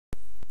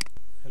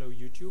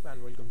YouTube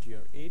and welcome to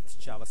your 8th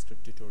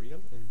JavaScript tutorial.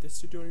 In this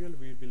tutorial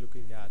we will be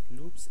looking at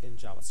loops in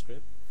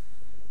JavaScript.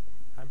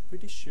 I'm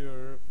pretty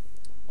sure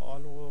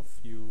all of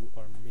you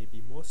or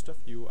maybe most of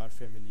you are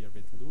familiar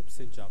with loops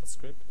in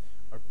JavaScript,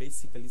 or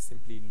basically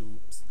simply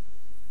loops.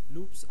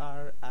 Loops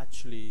are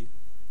actually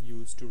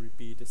used to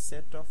repeat a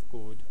set of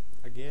code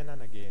again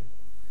and again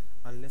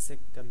unless a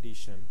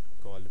condition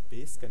called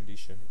base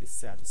condition is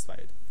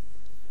satisfied.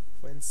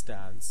 For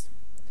instance,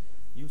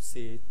 you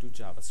say to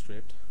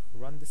JavaScript,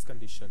 run this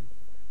condition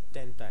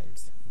 10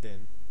 times,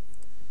 then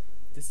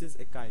this is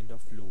a kind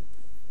of loop.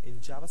 In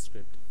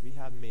JavaScript we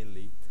have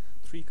mainly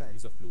 3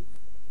 kinds of loop,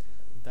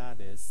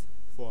 that is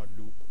for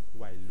loop,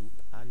 while loop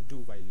and do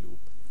while loop.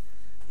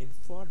 In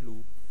for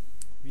loop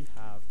we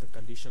have the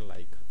condition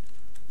like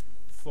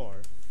for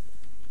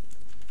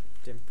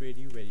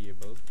temporary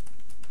variable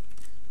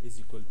is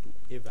equal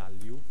to a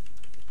value,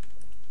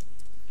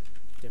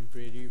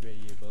 temporary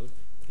variable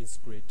is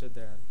greater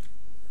than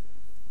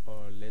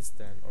or less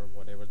than or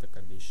whatever the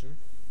condition,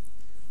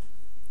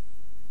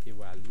 a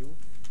value,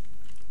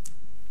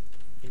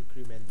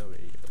 increment the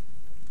variable,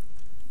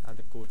 and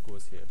the code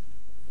goes here.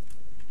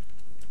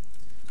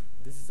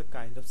 This is a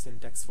kind of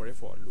syntax for a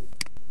for loop.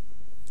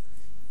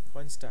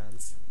 For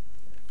instance,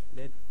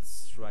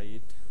 let's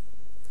write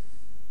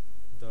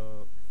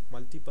the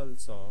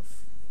multiples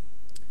of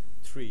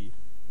 3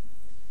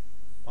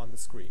 on the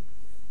screen.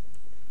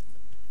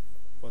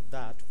 For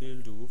that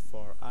we'll do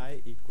for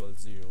I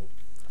equals 0,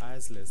 I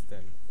is less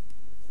than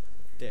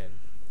 10,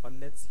 or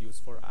let's use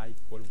for I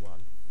equal 1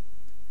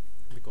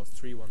 because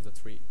 3 ones are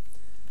 3,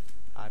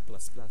 I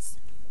plus plus.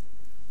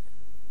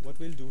 What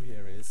we'll do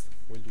here is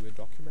we'll do a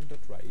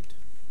document.write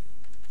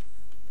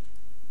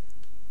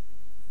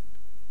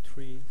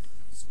 3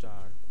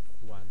 star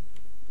 1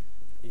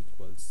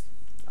 equals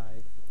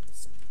I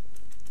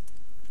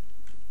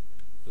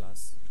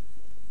plus,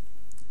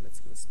 let's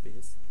give a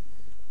space,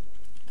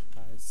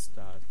 I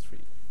star 3.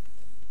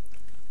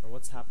 Now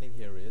what's happening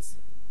here is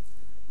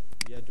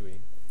we are doing,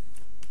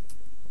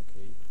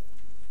 okay,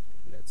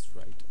 let's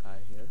write I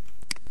here,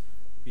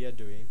 we are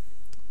doing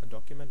a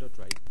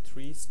document.write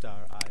 3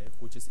 star I,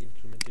 which is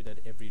incremented at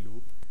every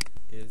loop,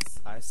 is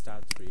I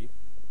star 3,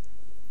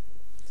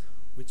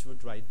 which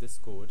would write this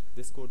code.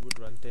 This code would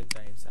run 10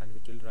 times and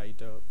it will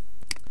write a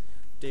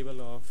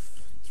table of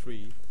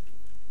 3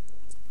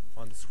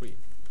 on the screen.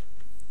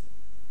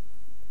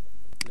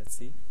 Let's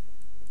see.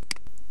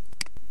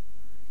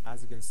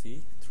 As you can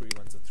see, 3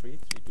 ones are 3,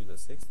 3 2s are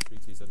 6, 3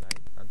 3s are 9,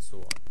 and so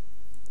on.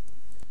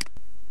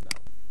 Now,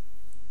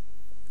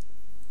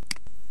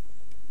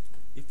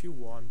 if you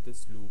want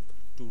this loop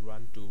to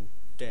run to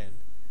 10,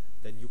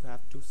 then you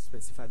have to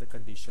specify the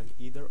condition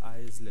either I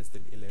is less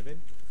than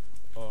 11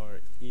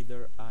 or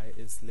either I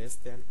is less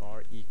than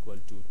or equal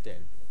to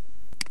 10.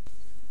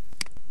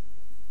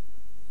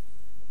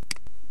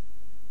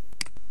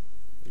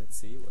 Let's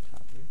see what's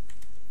happening.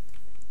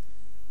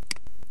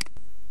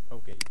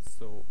 Okay,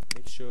 so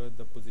make sure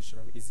the position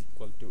of is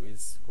equal to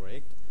is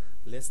correct.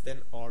 Less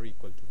than or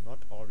equal to, not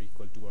or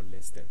equal to or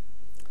less than.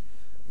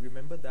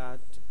 Remember that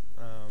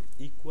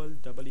equal,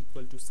 double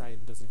equal to sign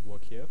doesn't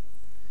work here.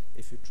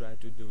 If you try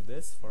to do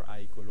this for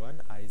I equal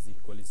 1, I is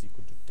equal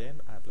to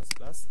 10, I plus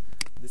plus,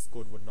 this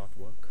code would not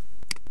work.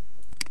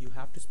 You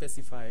have to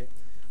specify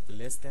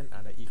less than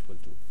and a equal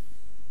to,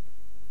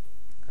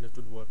 and it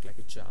would work like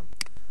a charm.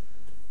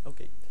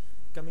 Okay,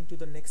 coming to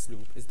the next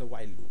loop is the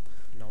while loop.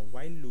 Now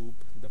while loop,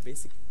 the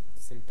basic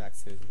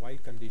syntax is while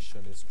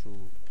condition is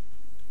true,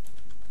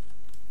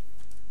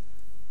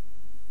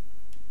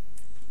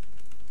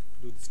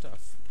 do the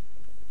stuff.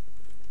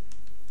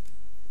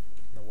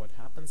 Now what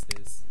happens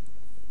is,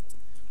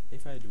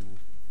 if I do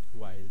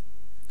while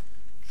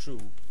true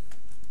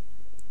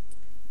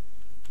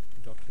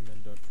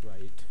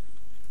document.write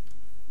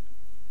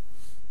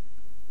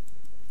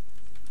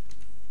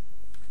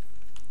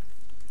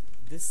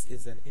this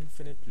is an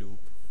infinite loop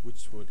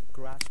which would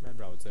crash my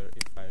browser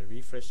if I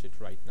refresh it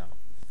right now,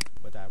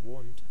 but I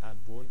won't and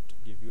won't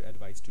give you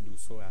advice to do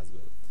so as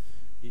well.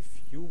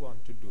 If you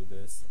want to do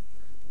this,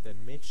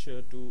 then make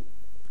sure to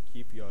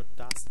keep your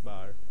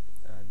taskbar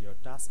and your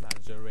task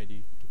manager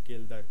ready to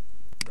kill the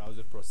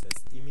browser process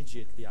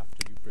immediately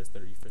after you press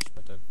the refresh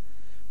button,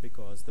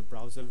 because the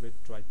browser will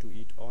try to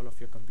eat all of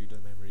your computer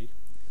memory,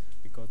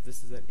 because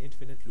this is an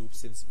infinite loop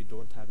since we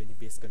don't have any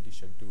base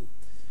condition to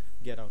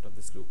get out of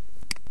this loop.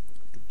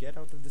 To get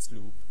out of this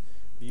loop,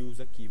 we use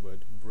a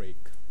keyword break.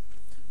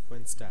 For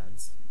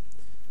instance,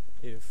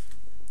 if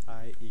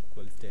I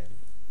equal 10,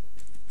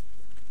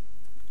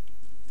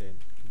 then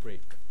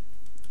break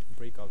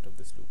out of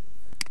this loop,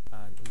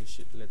 and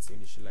let's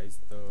initialize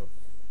the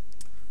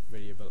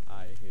variable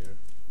I here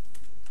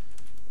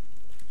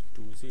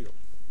to 0,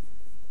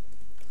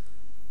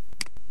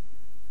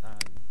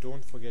 and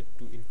don't forget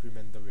to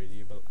increment the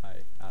variable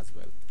I as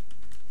well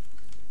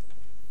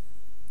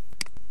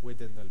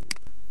within the loop.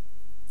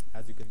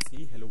 As you can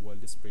see, hello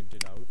world is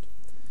printed out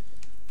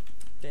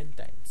 10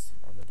 times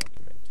on the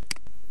document.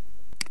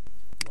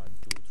 1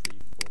 2 3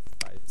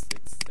 4 5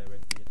 6 7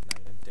 8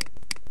 9 and 10.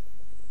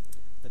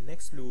 The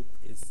next loop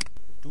is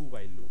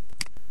do-while loop.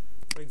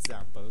 For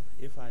example,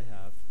 if I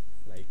have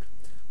like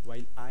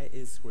while I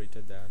is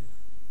greater than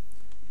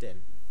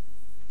 10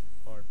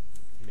 or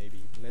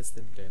maybe less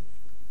than 10,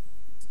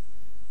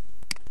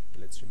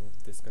 let's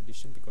remove this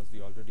condition because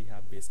we already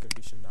have base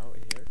condition now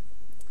here,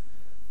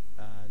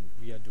 and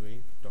we are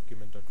doing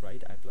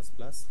document.write I++.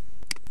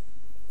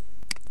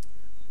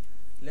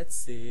 Let's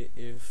say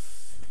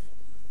if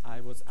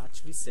I was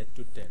actually set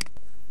to 10,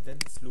 then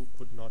this loop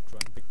would not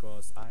run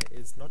because I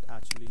is not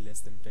actually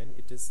less than 10,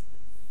 it is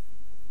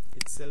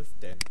itself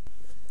 10.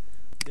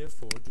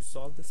 Therefore, to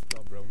solve this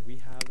problem, we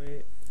have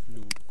a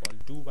loop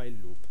called do-while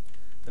loop.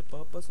 The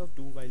purpose of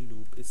do-while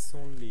loop is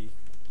only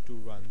to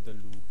run the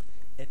loop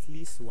at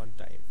least one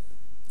time.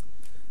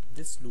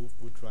 This loop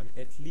would run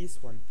at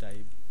least one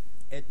time,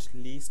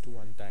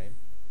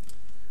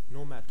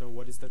 no matter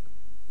what is the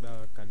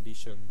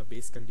condition, the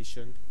base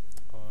condition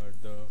or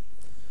the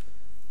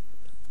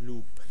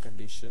loop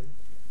condition.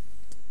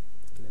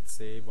 Let's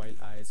say while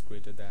I is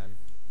greater than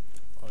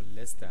or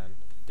less than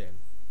 10.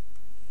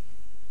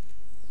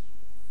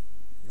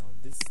 Now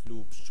this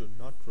loop should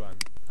not run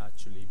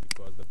actually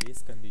because the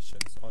base condition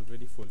is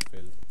already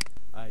fulfilled.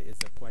 I is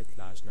a quite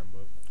large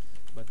number,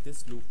 but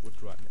this loop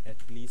would run at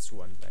least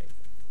one time.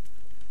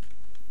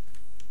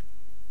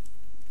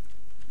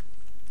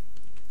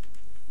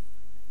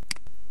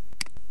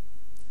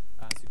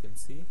 As you can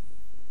see,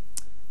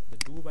 the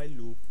do-while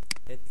loop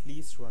at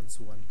least runs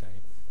one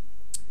time,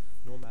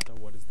 no matter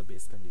what is the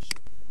base condition.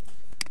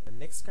 The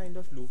next kind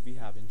of loop we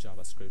have in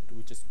JavaScript,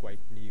 which is quite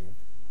new,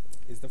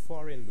 is the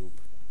for-in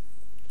loop.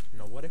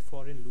 Now what a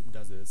for-in loop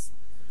does is,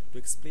 to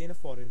explain a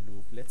for-in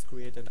loop, let's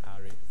create an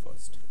array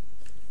first.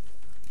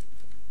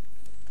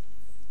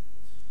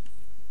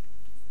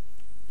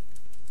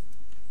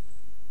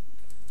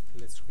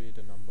 Let's create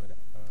a number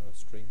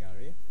string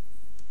array.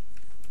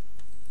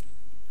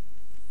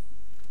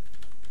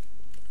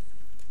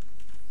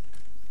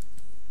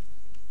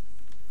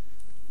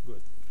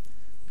 Good.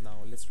 Now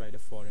let's write a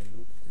for-in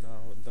loop.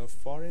 Now the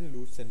for-in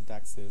loop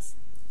syntax is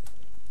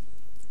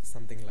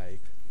something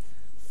like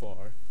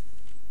for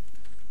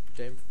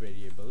temp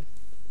variable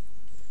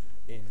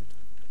int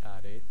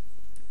array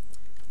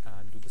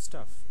and do the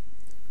stuff.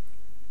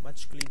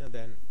 Much cleaner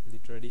than the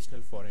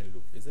traditional for-in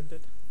loop, isn't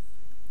it?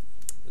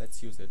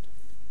 Let's use it.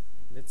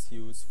 Let's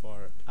use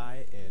for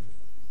I in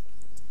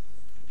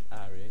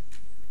array.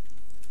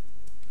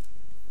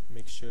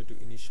 Make sure to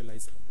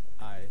initialize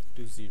I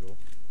to 0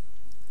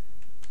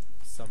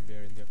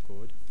 somewhere in your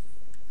code,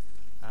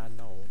 and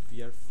now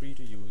we are free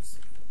to use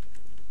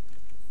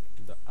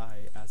the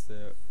I as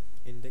the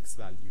index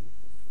value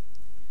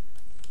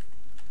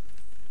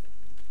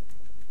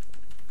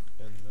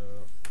in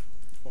the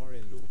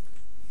for-in loop,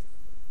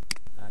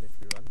 and if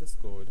we run this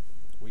code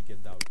we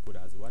get the output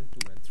as 1,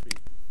 2 and 3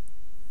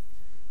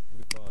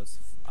 because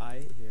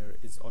I here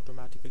is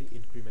automatically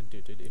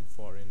incremented in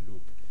for-in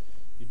loop.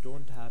 You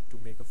don't have to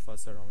make a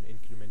fuss around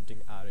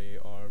incrementing array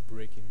or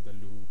breaking the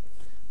loop,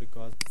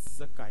 because this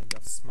is a kind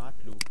of smart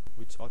loop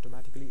which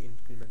automatically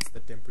increments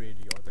the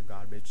temporary or the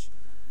garbage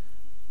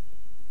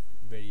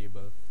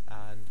variable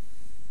and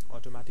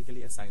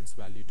automatically assigns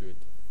value to it.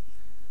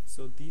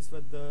 So these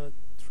were the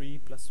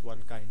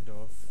 3+1 kind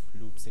of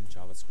loops in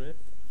JavaScript.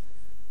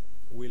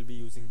 We'll be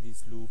using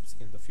these loops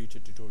in the future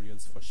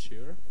tutorials for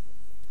sure,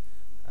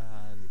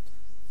 and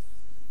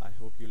I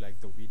hope you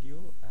like the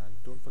video, and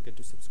don't forget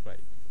to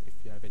subscribe. If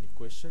you have any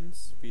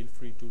questions, feel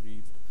free to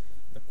leave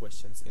the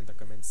questions in the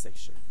comments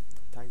section.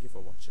 Thank you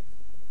for watching.